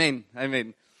Amen.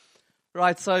 Amen.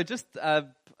 Right, so just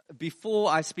before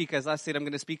I speak, as I said, I'm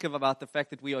going to speak about the fact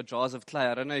that we are jars of clay.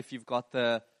 I don't know if you've got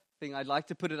the thing. I'd like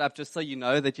to put it up just so you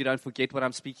know that you don't forget what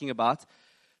I'm speaking about.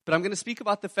 But I'm going to speak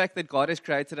about the fact that God has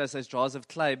created us as jars of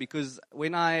clay, because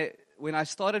when I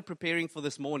started preparing for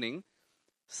this morning,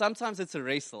 sometimes it's a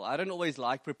wrestle. I don't always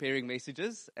like preparing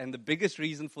messages, and the biggest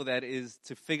reason for that is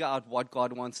to figure out what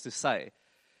God wants to say.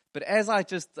 But as I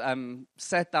just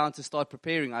sat down to start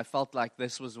preparing, I felt like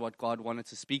this was what God wanted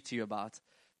to speak to you about,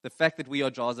 the fact that we are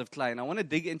jars of clay. And I want to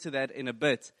dig into that in a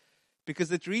bit,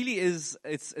 because it really is,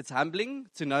 it's humbling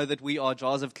to know that we are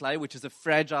jars of clay, which is a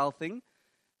fragile thing,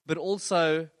 but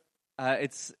also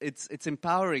it's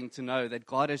empowering to know that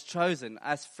God has chosen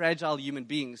us fragile human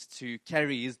beings to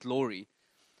carry His glory.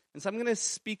 And so I'm going to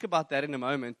speak about that in a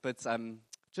moment, but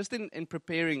just in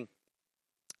preparing,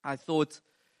 I thought,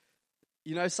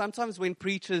 you know, sometimes when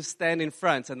preachers stand in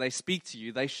front and they speak to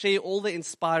you, they share all the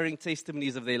inspiring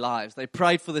testimonies of their lives. They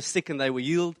prayed for the sick and they were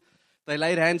healed. They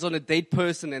laid hands on a dead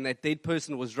person and that dead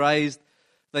person was raised.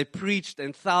 They preached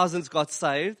and thousands got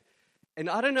saved. And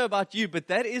I don't know about you, but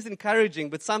that is encouraging.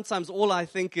 But sometimes all I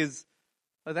think is,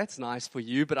 oh, that's nice for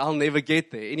you, but I'll never get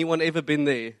there. Anyone ever been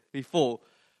there before?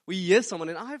 We hear someone,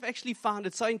 and I've actually found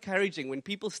it so encouraging when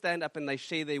people stand up and they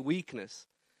share their weakness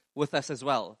with us as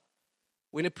well.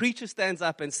 When a preacher stands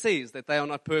up and says that they are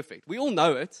not perfect, we all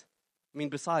know it. I mean,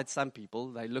 besides some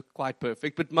people, they look quite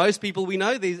perfect. But most people, we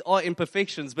know there are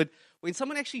imperfections. But when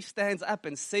someone actually stands up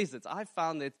and says it, I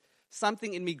found that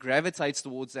something in me gravitates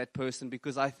towards that person,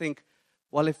 because I think,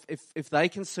 well, if they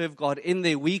can serve God in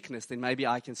their weakness, then maybe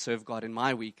I can serve God in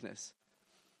my weakness.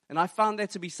 And I found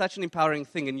that to be such an empowering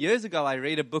thing. And years ago, I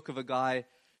read a book of a guy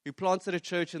who planted a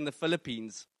church in the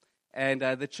Philippines. And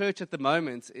the church at the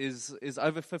moment is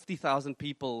over 50,000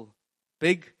 people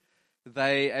big.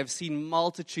 They have seen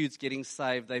multitudes getting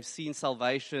saved. They've seen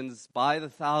salvations by the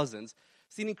thousands,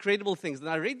 seen incredible things. And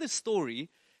I read this story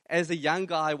as a young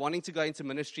guy wanting to go into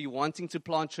ministry, wanting to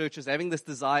plant churches, having this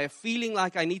desire, feeling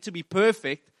like I need to be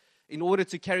perfect in order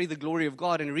to carry the glory of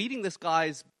God. And reading this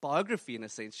guy's biography, in a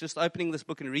sense, just opening this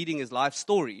book and reading his life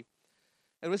story.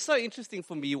 It was so interesting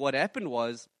for me. What happened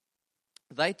was,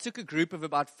 they took a group of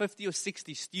about 50 or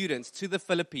 60 students to the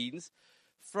Philippines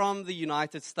from the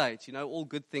United States. You know, all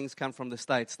good things come from the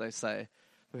States, they say,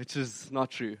 which is not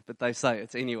true, but they say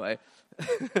it anyway.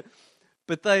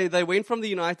 But they went from the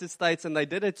United States and they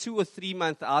did a 2 or 3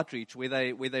 month outreach where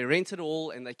they rented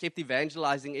all and they kept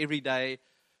evangelizing every day,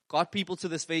 got people to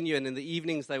this venue, and in the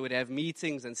evenings they would have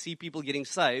meetings and see people getting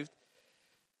saved.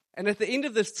 And at the end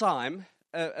of this time,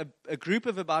 a group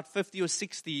of about 50 or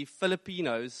 60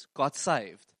 Filipinos got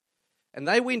saved. And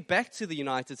they went back to the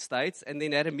United States and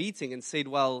then had a meeting and said,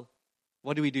 well,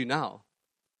 what do we do now?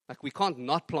 Like, we can't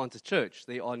not plant a church.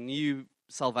 There are new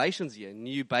salvations here,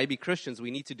 new baby Christians.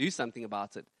 We need to do something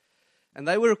about it. And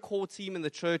they were a core team in the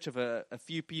church of a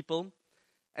few people.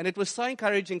 And it was so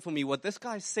encouraging for me. What this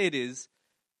guy said is,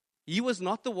 he was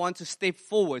not the one to step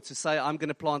forward to say, I'm going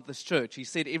to plant this church. He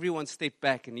said everyone stepped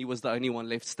back and he was the only one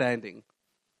left standing.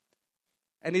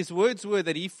 And his words were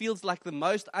that he feels like the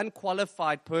most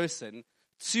unqualified person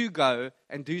to go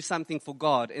and do something for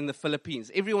God in the Philippines.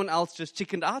 Everyone else just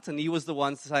chickened out, and he was the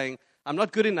one saying, I'm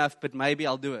not good enough, but maybe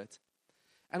I'll do it.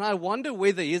 And I wonder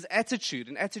whether his attitude,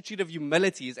 an attitude of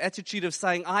humility, his attitude of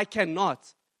saying, I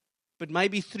cannot, but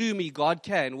maybe through me God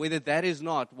can, whether that is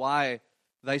not why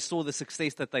they saw the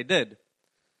success that they did.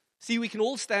 See, we can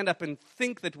all stand up and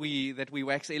think that we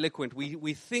wax eloquent.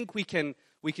 We think we can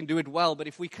do it well. But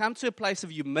if we come to a place of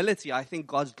humility, I think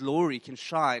God's glory can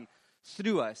shine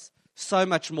through us so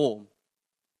much more.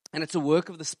 And it's a work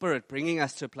of the Spirit bringing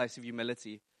us to a place of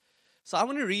humility. So I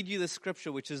want to read you the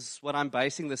scripture, which is what I'm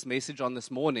basing this message on this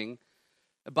morning,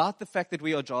 about the fact that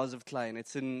we are jars of clay. And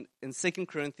it's in 2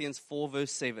 Corinthians 4,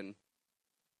 verse 7.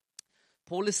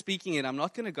 Paul is speaking it. I'm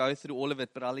not going to go through all of it,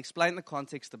 but I'll explain the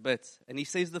context a bit. And he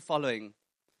says the following: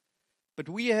 but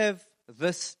we have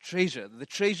this treasure, the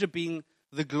treasure being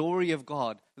the glory of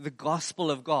God, the gospel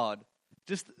of God.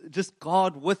 Just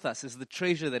God with us is the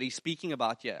treasure that he's speaking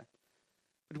about here.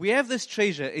 But we have this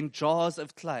treasure in jars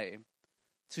of clay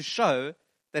to show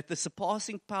that the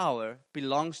surpassing power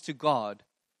belongs to God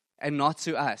and not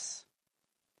to us.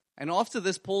 And after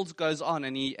this, Paul goes on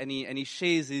and he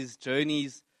shares his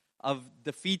journeys of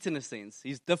defeat, in a sense,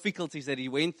 his difficulties that he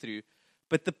went through.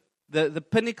 But the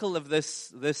pinnacle of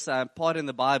this part in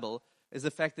the Bible is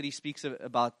the fact that he speaks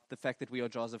about the fact that we are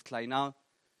jars of clay. Now,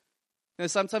 you know,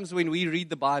 sometimes when we read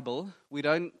the Bible, we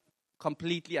don't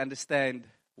completely understand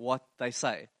what they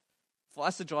say. For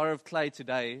us, a jar of clay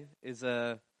today is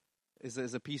a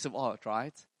piece of art,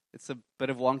 right? It's a bit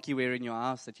of wonky-ware in your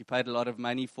house that you paid a lot of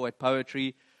money for at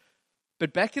Poetry.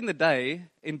 But back in the day,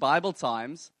 in Bible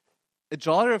times, a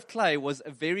jar of clay was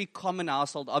a very common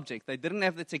household object. They didn't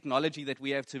have the technology that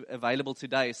we have available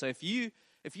today. So if you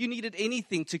needed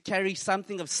anything to carry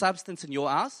something of substance in your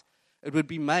house, it would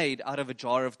be made out of a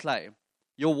jar of clay.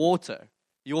 Your water,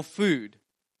 your food,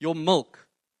 your milk,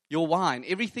 your wine,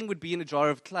 everything would be in a jar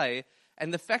of clay.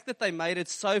 And the fact that they made it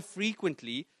so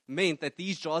frequently meant that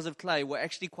these jars of clay were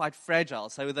actually quite fragile,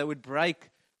 so they would break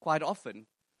quite often.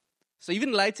 So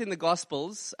even later in the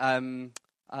Gospels,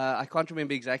 I can't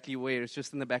remember exactly where, it's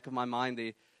just in the back of my mind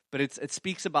there, but it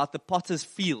speaks about the potter's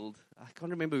field. I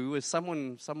can't remember who was,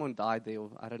 someone died there,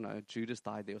 or I don't know, Judas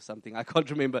died there or something, I can't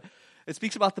remember. It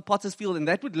speaks about the potter's field, and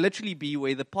that would literally be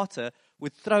where the potter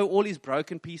would throw all his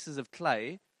broken pieces of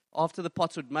clay. After the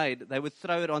pots were made, they would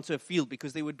throw it onto a field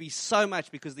because there would be so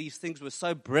much, because these things were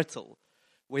so brittle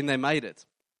when they made it.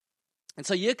 And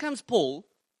so here comes Paul,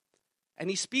 and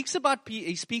he speaks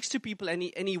to people, and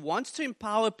he wants to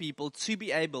empower people to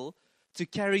be able to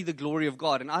carry the glory of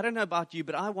God. And I don't know about you,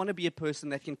 but I want to be a person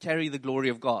that can carry the glory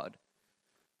of God.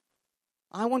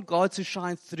 I want God to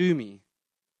shine through me.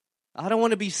 I don't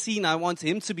want to be seen. I want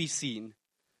Him to be seen.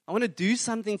 I want to do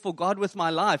something for God with my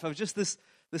life.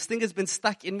 This thing has been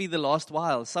stuck in me the last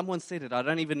while. Someone said it. I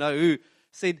don't even know who.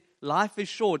 Said, life is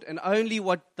short, and only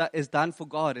what is done for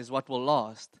God is what will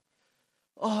last.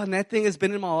 Oh, and that thing has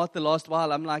been in my heart the last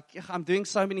while. I'm like, I'm doing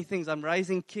so many things. I'm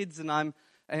raising kids, and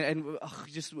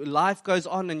just life goes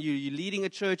on, and you're leading a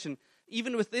church, and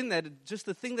even within that, just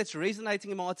the thing that's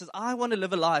resonating in my heart is I want to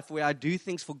live a life where I do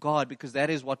things for God, because that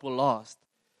is what will last.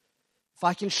 If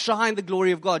I can shine the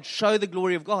glory of God, show the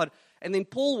glory of God. And then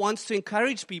Paul wants to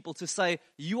encourage people to say,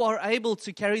 you are able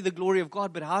to carry the glory of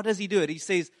God, but how does he do it? He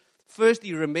says,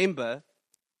 firstly, remember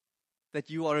that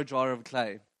you are a jar of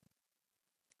clay.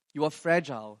 You are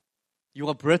fragile. You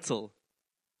are brittle.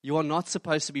 You are not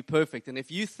supposed to be perfect. And if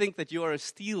you think that you are a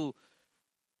steel,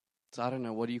 I don't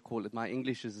know, what do you call it? My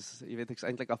English is, jy weet, ek's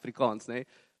eintlik Afrikaans, né?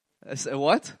 A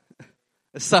what?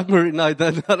 A submarine? No,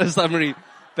 not a submarine.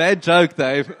 Bad joke,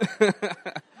 Dave.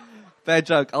 Bad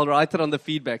joke. I'll write it on the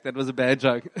feedback. That was a bad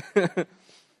joke.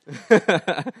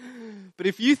 But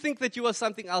if you think that you are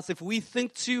something else, if we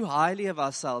think too highly of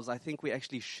ourselves, I think we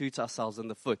actually shoot ourselves in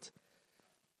the foot.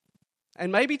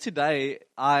 And maybe today,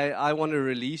 I want to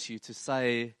release you to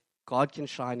say, God can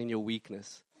shine in your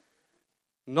weakness.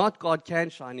 Not God can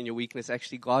shine in your weakness.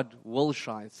 Actually, God will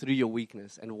shine through your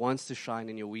weakness and wants to shine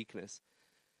in your weakness.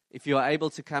 If you are able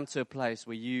to come to a place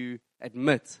where you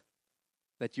admit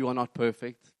that you are not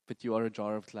perfect, but you are a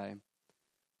jar of clay.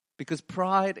 Because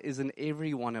pride is in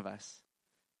every one of us.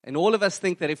 And all of us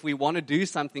think that if we want to do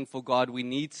something for God, we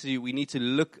need to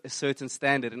look a certain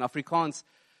standard. In Afrikaans,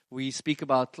 we speak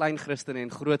about klein Christene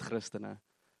and groot Christene.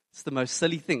 It's the most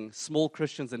silly thing, small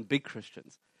Christians and big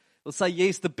Christians. We'll say,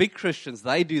 yes, the big Christians,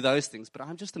 they do those things, but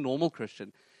I'm just a normal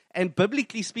Christian. And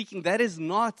biblically speaking, that's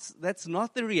not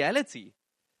the reality.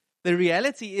 The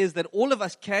reality is that all of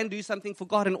us can do something for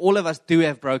God, and all of us do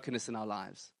have brokenness in our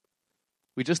lives.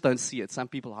 We just don't see it. Some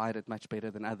people hide it much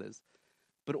better than others.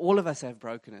 But all of us have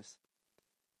brokenness.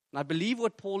 And I believe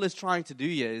what Paul is trying to do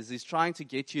here is he's trying to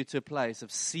get you to a place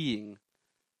of seeing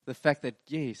the fact that,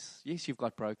 yes, you've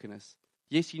got brokenness.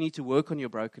 Yes, you need to work on your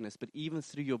brokenness, but even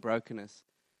through your brokenness,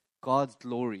 God's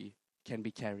glory can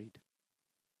be carried.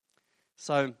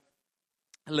 So,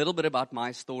 a little bit about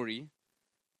my story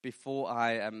before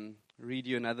I read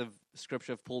you another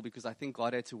scripture of Paul, because I think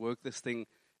God had to work this thing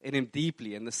in him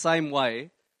deeply. In the same way, I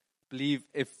believe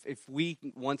if we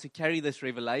want to carry this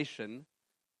revelation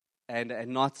and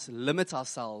not limit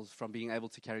ourselves from being able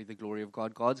to carry the glory of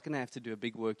God, God's going to have to do a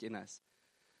big work in us.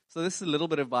 So this is a little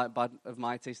bit of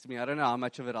my testimony. I don't know how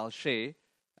much of it I'll share.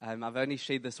 I've only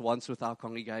shared this once with our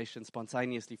congregation,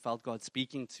 spontaneously felt God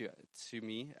speaking to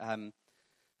me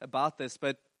about this.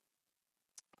 But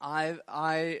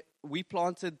we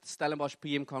planted Stellenbosch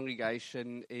PM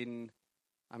congregation in,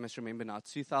 I must remember now,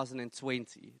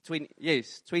 2020.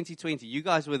 2020. You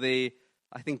guys were there,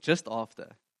 I think, just after.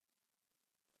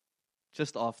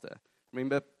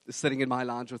 Remember sitting in my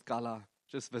lounge with Kala,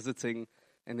 just visiting.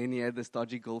 And then he had this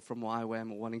dodgy girl from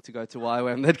YWAM wanting to go to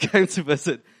YWAM that came to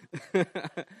visit.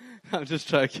 I'm just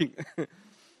joking.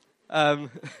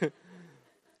 But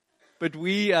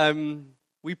we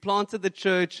planted the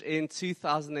church in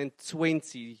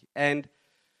 2020. And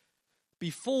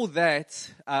before that,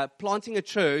 planting a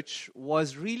church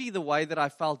was really the way that I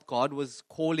felt God was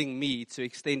calling me to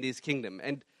extend His kingdom.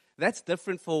 And that's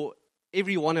different for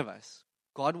every one of us.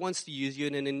 God wants to use you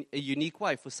in a unique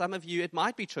way. For some of you, it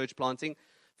might be church planting.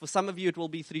 For some of you, it will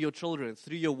be through your children,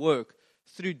 through your work,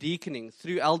 through deaconing,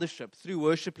 through eldership, through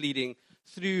worship leading,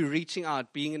 through reaching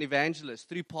out, being an evangelist,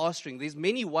 through pastoring. There's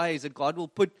many ways that God will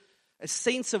put a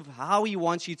sense of how He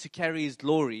wants you to carry His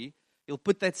glory. He'll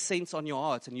put that sense on your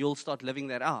heart, and you'll start living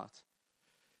that out.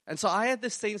 And so I had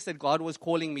this sense that God was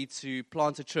calling me to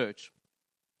plant a church.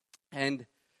 And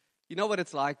you know what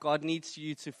it's like? God needs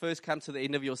you to first come to the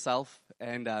end of yourself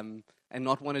and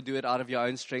not want to do it out of your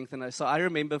own strength. And so I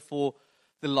remember for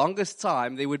the longest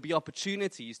time, there would be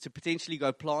opportunities to potentially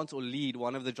go plant or lead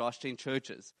one of the Josh 10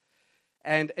 churches.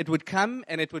 And it would come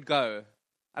and it would go.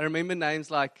 I remember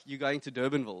names like, you're going to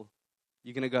Durbanville.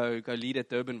 You're going to go lead at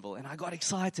Durbanville. And I got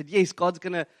excited. Yes,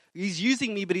 He's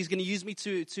using me, but He's going to use me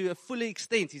to a full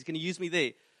extent. He's going to use me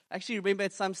there. I actually remember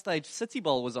at some stage, City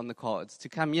Bowl was on the cards to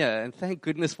come here. And thank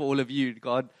goodness for all of you.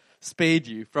 God spared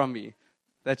you from me.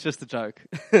 That's just a joke.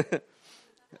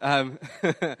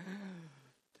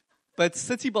 But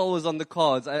City Bowl was on the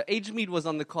cards. Edgemead was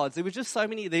on the cards. There were just so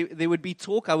many. There would be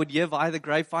talk. I would hear via the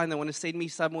grapevine. They want to send me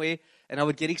somewhere. And I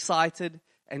would get excited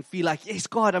and feel like, yes,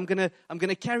 God, I'm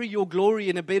gonna carry your glory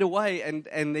in a better way. And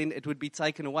then it would be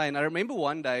taken away. And I remember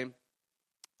one day,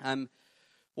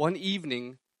 one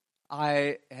evening,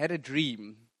 I had a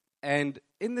dream. And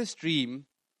in this dream,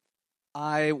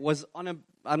 I was I'm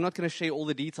not going to share all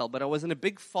the detail, but I was in a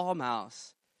big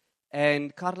farmhouse.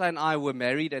 And Carla and I were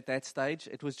married at that stage.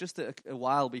 It was just a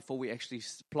while before we actually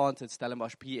planted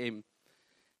Stellenbosch PM.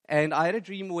 And I had a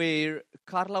dream where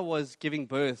Carla was giving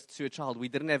birth to a child. We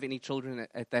didn't have any children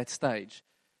at that stage.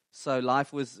 So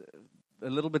life was a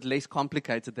little bit less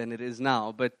complicated than it is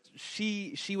now. But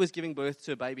she was giving birth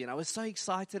to a baby. And I was so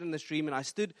excited in this dream. And I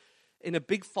stood in a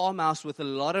big farmhouse with a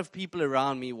lot of people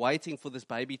around me waiting for this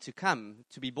baby to come,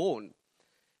 to be born.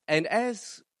 And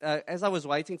as I was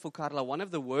waiting for Carla, one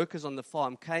of the workers on the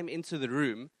farm came into the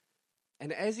room.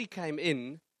 And as he came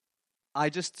in, I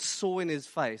just saw in his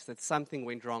face that something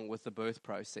went wrong with the birth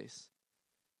process.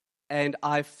 And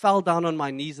I fell down on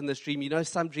my knees in this dream. You know,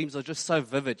 some dreams are just so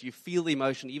vivid. You feel the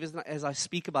emotion. Even as I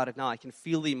speak about it now, I can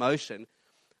feel the emotion.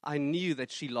 I knew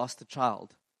that she lost a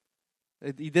child.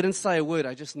 He didn't say a word.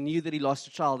 I just knew that he lost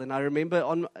a child. And I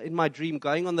remember in my dream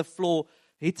going on the floor,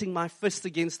 hitting my fist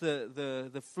against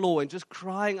the floor and just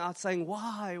crying out, saying,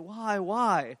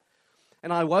 why?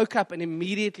 And I woke up and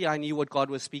immediately I knew what God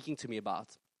was speaking to me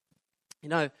about. You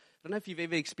know, I don't know if you've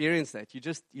ever experienced that. You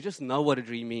just know what a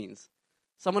dream means.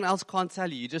 Someone else can't tell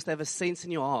you. You just have a sense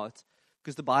in your heart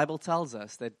because the Bible tells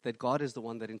us that God is the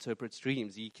one that interprets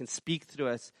dreams. He can speak to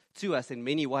us in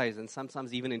many ways and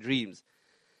sometimes even in dreams.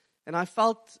 And I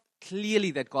felt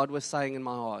clearly that God was saying in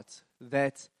my heart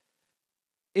that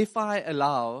if I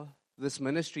allow this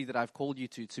ministry that I've called you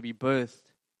to be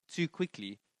birthed too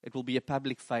quickly, it will be a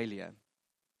public failure.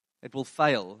 It will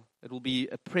fail. It will be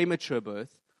a premature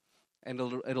birth, and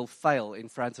it'll fail in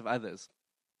front of others.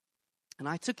 And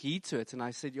I took heed to it, and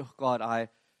I said, oh God, I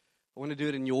want to do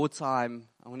it in your time.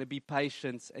 I want to be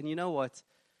patient. And you know what?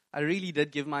 I really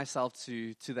did give myself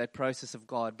to that process of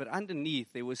God. But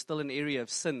underneath, there was still an area of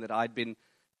sin that I'd been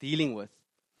dealing with.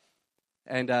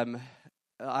 And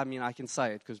I mean, I can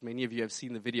say it because many of you have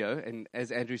seen the video. And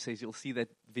as Andrew says, you'll see that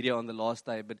video on the last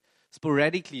day. But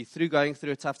sporadically, going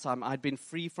through a tough time, I'd been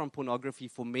free from pornography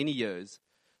for many years,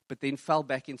 but then fell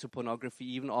back into pornography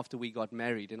even after we got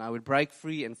married. And I would break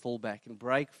free and fall back, and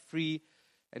break free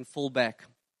and fall back.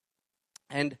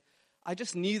 And I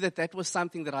just knew that was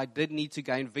something that I did need to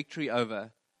gain victory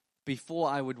over before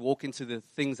I would walk into the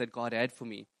things that God had for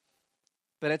me.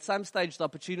 But at some stage, the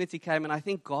opportunity came, and I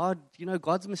think God, you know,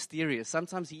 God's mysterious.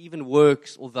 Sometimes He even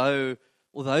works, although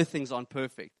things aren't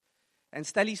perfect. And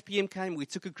Stelli's PM came. We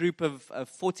took a group of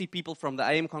 40 people from the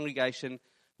AM congregation.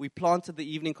 We planted the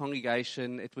evening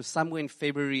congregation. It was somewhere in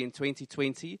February in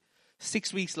 2020.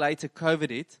 6 weeks later, COVID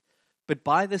hit. But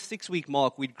by the 6-week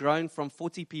mark, we'd grown from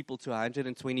 40 people to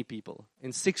 120 people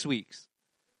in 6 weeks.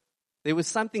 There was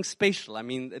something special. I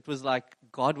mean, it was like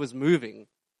God was moving.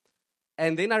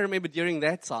 And then I remember during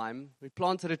that time, we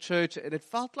planted a church, and it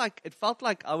felt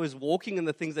like I was walking in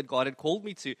the things that God had called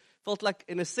me to. It felt like,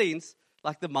 in a sense,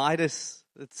 like the Midas.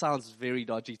 It sounds very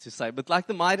dodgy to say, but like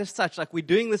the Midas touch, like we're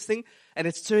doing this thing, and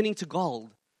it's turning to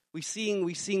gold. We're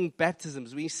seeing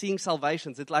baptisms, we're seeing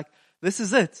salvations. It's like, this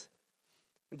is it.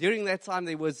 During that time,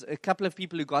 there was a couple of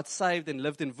people who got saved and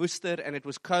lived in Worcester, and it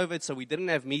was COVID, so we didn't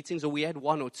have meetings, or we had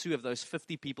 1 or 2 of those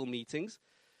 50 people meetings.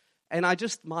 And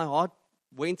my heart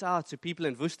went out to people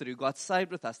in Worcester who got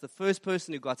saved with us. The first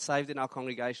person who got saved in our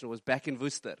congregation was back in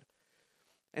Worcester.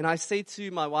 And I said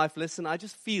to my wife, listen, I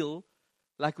just feel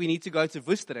like we need to go to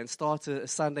Worcester and start a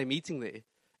Sunday meeting there.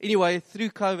 Anyway, through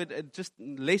COVID, just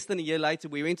less than a year later,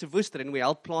 we went to Worcester and we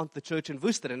helped plant the church in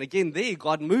Worcester. And again, there,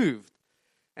 God moved.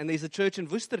 and there's a church in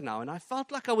Worcester now. And I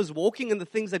felt like I was walking in the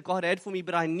things that God had for me,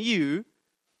 but I knew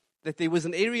that there was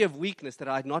an area of weakness that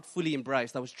I had not fully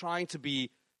embraced. I was trying to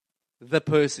be the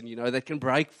person, that can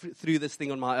break through this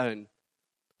thing on my own.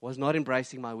 I was not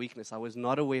embracing my weakness. I was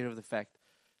not aware of the fact.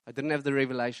 I didn't have the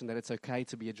revelation that it's okay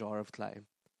to be a jar of clay,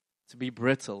 to be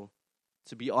brittle,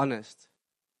 to be honest,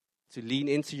 to lean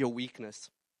into your weakness.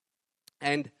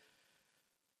 And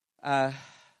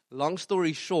long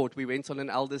story short, we went on an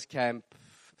elders camp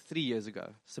 3 years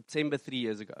ago, September 3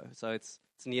 years ago. So it's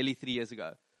nearly 3 years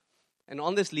ago. And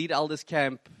on this lead elders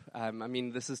camp,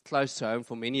 this is close to home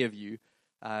for many of you.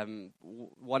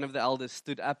 One of the elders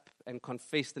stood up and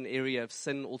confessed an area of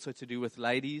sin also to do with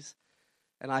ladies.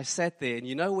 And I sat there,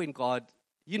 and when God,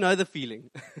 the feeling.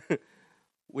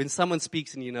 When someone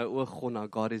speaks and oh, no,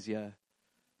 God is here.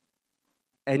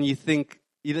 And you think,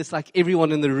 it's like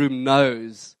everyone in the room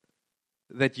knows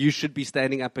that you should be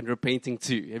standing up and repenting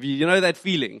too. Have you know that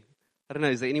feeling? I don't know,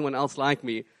 is there anyone else like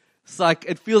me? It's like,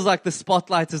 it feels like the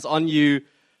spotlight is on you.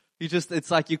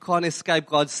 It's like you can't escape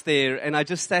God's stare. And I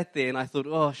just sat there and I thought,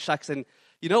 oh, shucks. And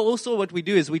also what we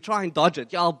do is we try and dodge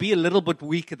it. Yeah, I'll be a little bit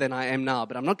weaker than I am now,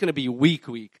 but I'm not going to be weak.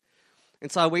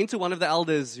 And so I went to one of the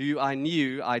elders who I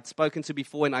knew I'd spoken to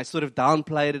before, and I sort of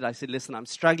downplayed it. I said, listen, I'm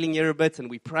struggling here a bit, and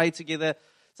we prayed together.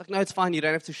 It's like, no, it's fine. You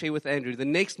don't have to share with Andrew. The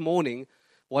next morning,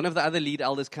 one of the other lead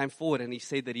elders came forward, and he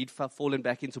said that he'd fallen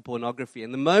back into pornography.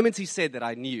 And the moment he said that,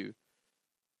 I knew,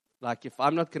 like, if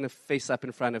I'm not going to face up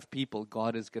in front of people,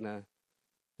 God is going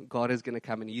to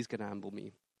come and He's going to humble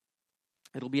me.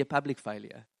 It'll be a public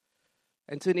failure.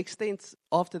 And to an extent,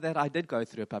 after that, I did go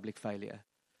through a public failure.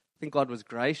 I think God was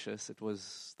gracious. It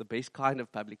was the best kind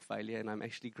of public failure, and I'm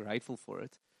actually grateful for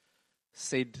it.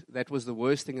 Said that was the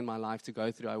worst thing in my life to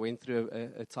go through. I went through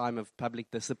a time of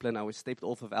public discipline. I was stepped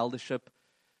off of eldership.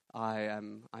 I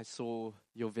saw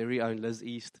your very own Liz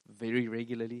East very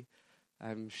regularly.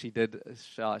 She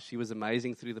was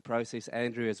amazing through the process.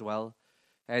 Andrew as well.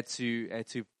 Had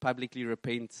to publicly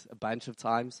repent a bunch of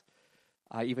times.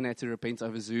 I even had to repent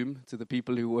over Zoom to the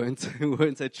people who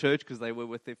weren't at church because they were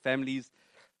with their families.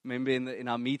 Remember in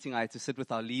our meeting, I had to sit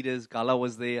with our leaders. Gala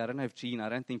was there. I don't know if Jean, I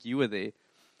don't think you were there.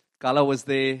 Gala was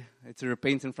there. I had to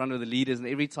repent in front of the leaders. And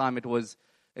every time it was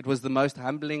the most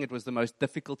humbling, it was the most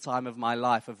difficult time of my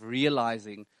life of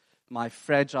realizing my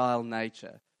fragile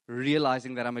nature,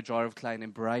 realizing that I'm a jar of clay and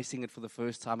embracing it for the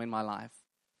first time in my life.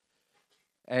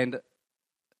 And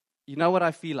you know what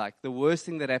I feel like? The worst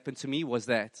thing that happened to me was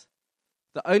that.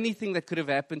 The only thing that could have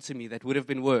happened to me that would have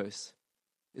been worse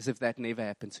is if that never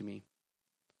happened to me.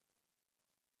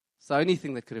 It's the only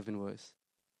thing that could have been worse.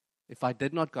 If I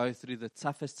did not go through the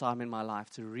toughest time in my life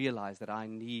to realize that I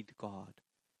need God.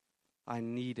 I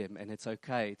need Him, and it's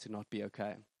okay to not be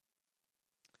okay.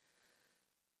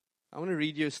 I want to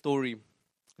read you a story.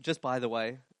 Just by the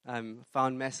way,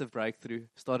 found massive breakthrough,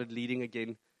 started leading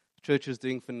again. Church is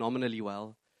doing phenomenally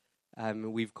well.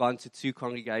 We've gone to 2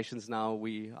 congregations now.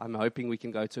 I'm hoping we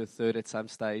can go to a 3rd at some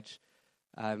stage.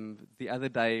 The other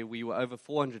day, we were over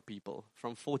 400 people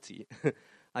from 40.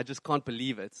 I just can't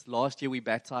believe it. Last year, we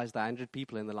baptized 100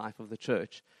 people in the life of the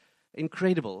church.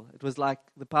 Incredible. It was like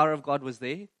the power of God was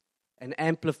there and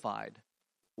amplified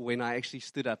when I actually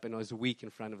stood up and I was weak in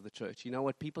front of the church. You know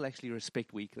what? People actually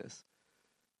respect weakness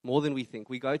more than we think.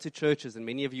 We go to churches, and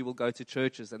many of you will go to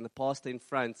churches, and the pastor in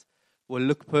front will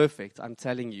look perfect. I'm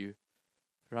telling you,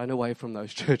 run away from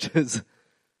those churches.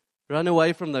 Run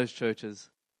away from those churches.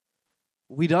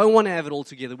 We don't want to have it all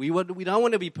together. We don't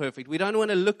want to be perfect. We don't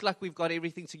want to look like we've got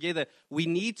everything together. We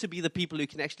need to be the people who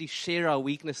can actually share our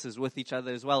weaknesses with each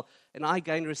other as well. And I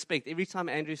gain respect. Every time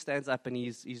Andrew stands up and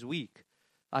he's weak,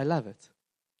 I love it.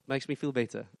 Makes me feel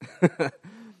better.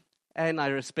 And I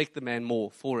respect the man more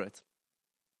for it.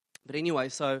 But anyway,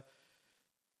 so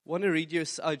want to read you,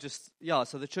 so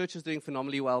the church is doing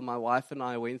phenomenally well. My wife and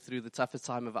I went through the toughest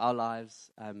time of our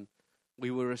lives. We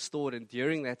were restored, and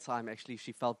during that time, actually,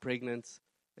 she fell pregnant.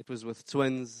 It was with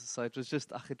twins, so it was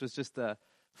just a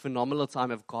phenomenal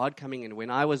time of God coming in. When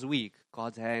I was weak,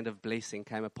 God's hand of blessing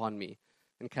came upon me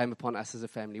and came upon us as a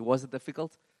family. Was it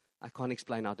difficult? I can't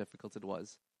explain how difficult it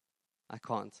was. I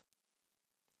can't.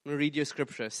 I'm going to read you a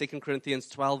scripture, 2 Corinthians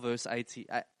 12, verse 8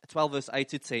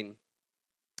 to 10.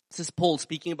 This is Paul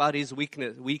speaking about his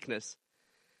weakness.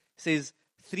 He says,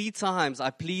 3 times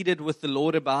I pleaded with the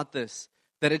Lord about this,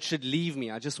 that it should leave me.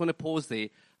 I just want to pause there.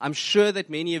 I'm sure that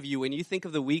many of you, when you think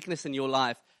of the weakness in your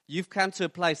life, you've come to a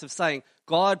place of saying,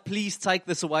 God, please take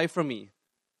this away from me.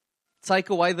 Take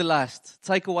away the lust.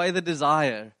 Take away the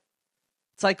desire.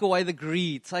 Take away the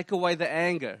greed. Take away the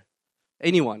anger.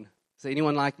 Anyone? Is there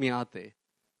anyone like me out there?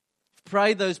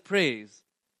 Pray those prayers.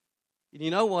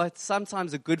 You know what?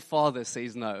 Sometimes a good father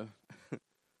says no.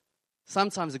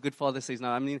 Sometimes a good father says no.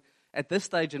 I mean, at this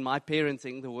stage in my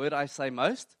parenting, the word I say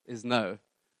most is no.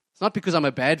 It's not because I'm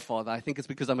a bad father. I think it's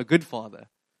because I'm a good father.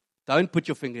 Don't put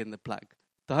your finger in the plug.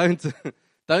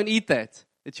 Don't eat that.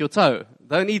 It's your toe.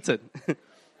 Don't eat it.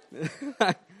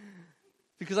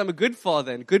 Because I'm a good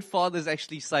father, and good fathers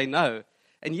actually say no.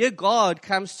 And here God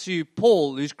comes to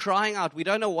Paul, who's crying out. We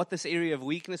don't know what this area of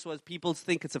weakness was. People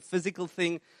think it's a physical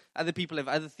thing. Other people have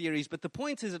other theories. But the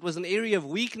point is, it was an area of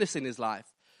weakness in his life.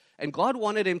 And God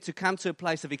wanted him to come to a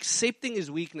place of accepting his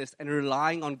weakness and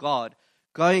relying on God,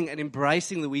 going and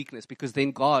embracing the weakness, because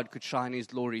then God could shine his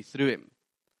glory through him.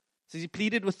 So he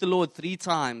pleaded with the Lord 3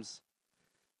 times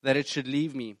that it should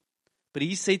leave me. But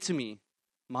he said to me,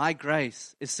 my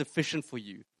grace is sufficient for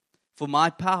you. For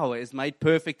my power is made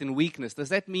perfect in weakness. Does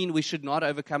that mean we should not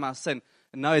overcome our sin?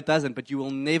 No, it doesn't. But you will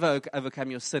never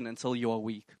overcome your sin until you are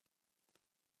weak.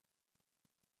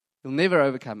 You'll never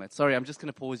overcome it. Sorry, I'm just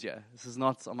going to pause here. This is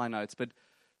not on my notes. But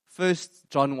 1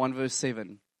 John 1 verse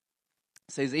 7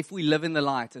 says, if we live in the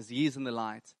light as he is in the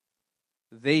light,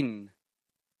 then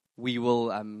we will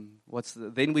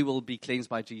then we will be cleansed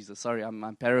by Jesus. Sorry,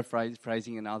 I'm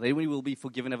paraphrasing it now. Then we will be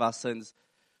forgiven of our sins.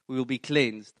 We will be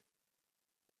cleansed.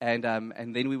 And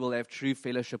then we will have true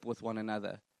fellowship with one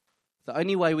another. The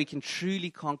only way we can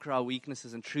truly conquer our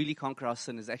weaknesses and truly conquer our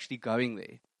sin is actually going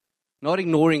there. Not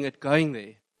ignoring it, going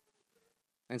there.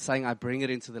 And saying, I bring it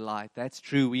into the light. That's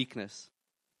true weakness.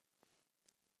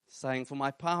 Saying, for my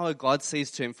power, God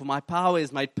says to him, for my power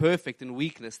is made perfect in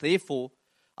weakness. Therefore,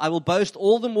 I will boast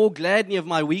all the more gladly of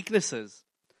my weaknesses,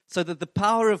 so that the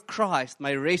power of Christ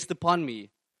may rest upon me.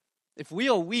 If we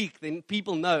are weak, then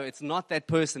people know it's not that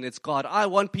person, it's God. I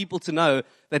want people to know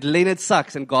that Leonard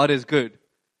sucks and God is good.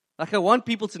 Like, I want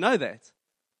people to know that.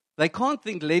 They can't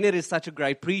think Leonard is such a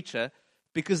great preacher,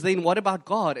 because then what about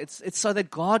God? It's so that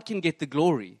God can get the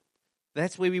glory.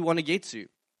 That's where we want to get to.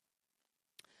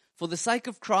 For the sake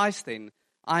of Christ, then,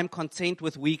 I am content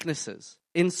with weaknesses,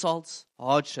 insults,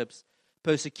 hardships,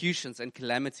 persecutions, and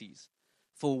calamities.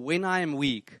 For when I am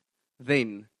weak,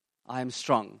 then I am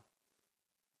strong.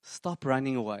 Stop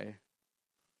running away.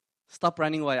 Stop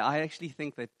running away. I actually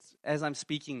think that as I'm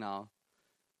speaking now,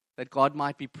 that God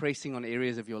might be pressing on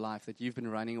areas of your life that you've been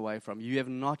running away from. You have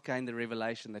not gained the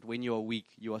revelation that when you are weak,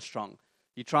 you are strong.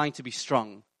 You're trying to be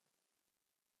strong.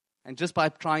 And just by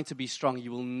trying to be strong,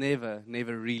 you will never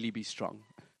really be strong.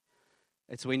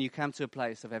 It's when you come to a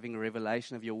place of having a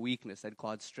revelation of your weakness that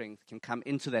God's strength can come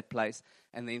into that place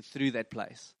and then through that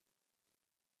place.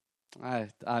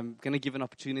 I'm going to give an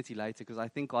opportunity later because I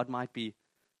think God might be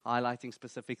highlighting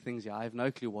specific things here. I have no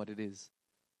clue what it is,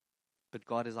 but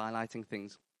God is highlighting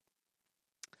things.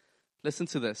 Listen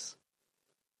to this.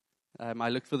 I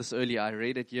looked for this earlier. I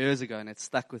read it years ago and it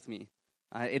stuck with me.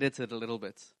 I edited a little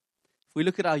bit. If we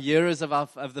look at our heroes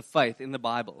of the faith in the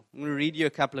Bible, I'm going to read you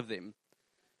a couple of them.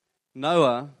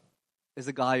 Noah is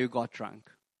a guy who got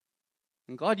drunk.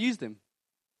 And God used him.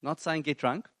 Not saying get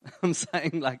drunk. I'm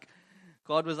saying like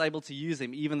God was able to use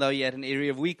him even though he had an area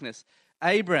of weakness.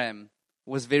 Abraham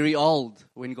was very old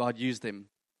when God used him.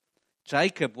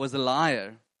 Jacob was a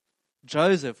liar.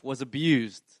 Joseph was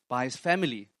abused by his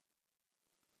family.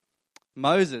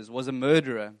 Moses was a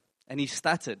murderer and he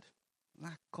stuttered.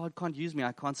 God can't use me,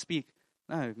 I can't speak.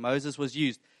 No, Moses was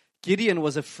used. Gideon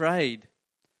was afraid.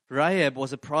 Rahab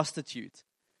was a prostitute.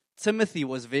 Timothy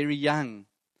was very young.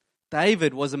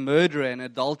 David was a murderer and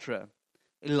adulterer.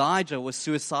 Elijah was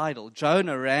suicidal.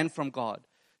 Jonah ran from God.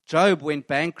 Job went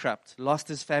bankrupt, lost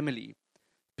his family.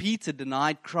 Peter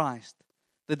denied Christ.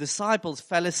 The disciples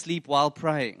fell asleep while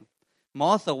praying.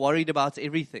 Martha worried about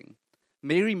everything.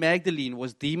 Mary Magdalene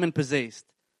was demon-possessed.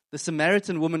 The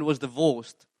Samaritan woman was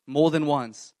divorced more than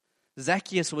once.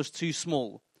 Zacchaeus was too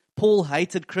small. Paul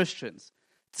hated Christians.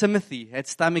 Timothy had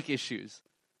stomach issues.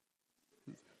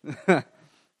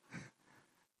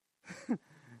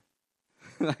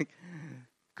 Like,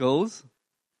 girls,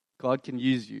 God can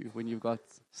use you when you've got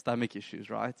stomach issues,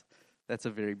 right? That's a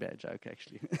very bad joke,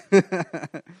 actually.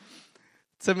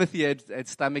 Timothy had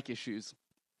stomach issues.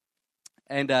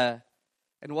 And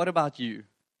what about you?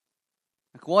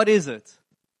 Like, what is it?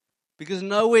 Because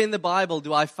nowhere in the Bible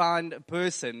do I find a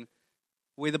person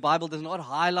where the Bible does not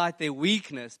highlight their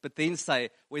weakness, but then say,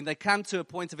 when they come to a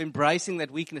point of embracing that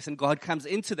weakness and God comes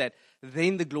into that,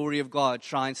 then the glory of God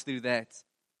shines through that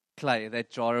clay,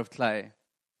 that jar of clay.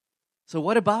 So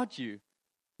what about you?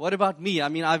 What about me? I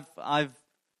mean, I've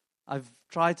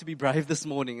tried to be brave this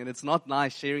morning, and it's not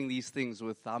nice sharing these things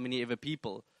with how many ever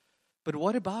people. But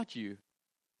what about you?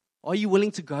 Are you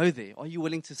willing to go there? Are you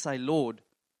willing to say, Lord,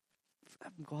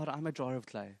 God, I'm a jar of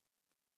clay.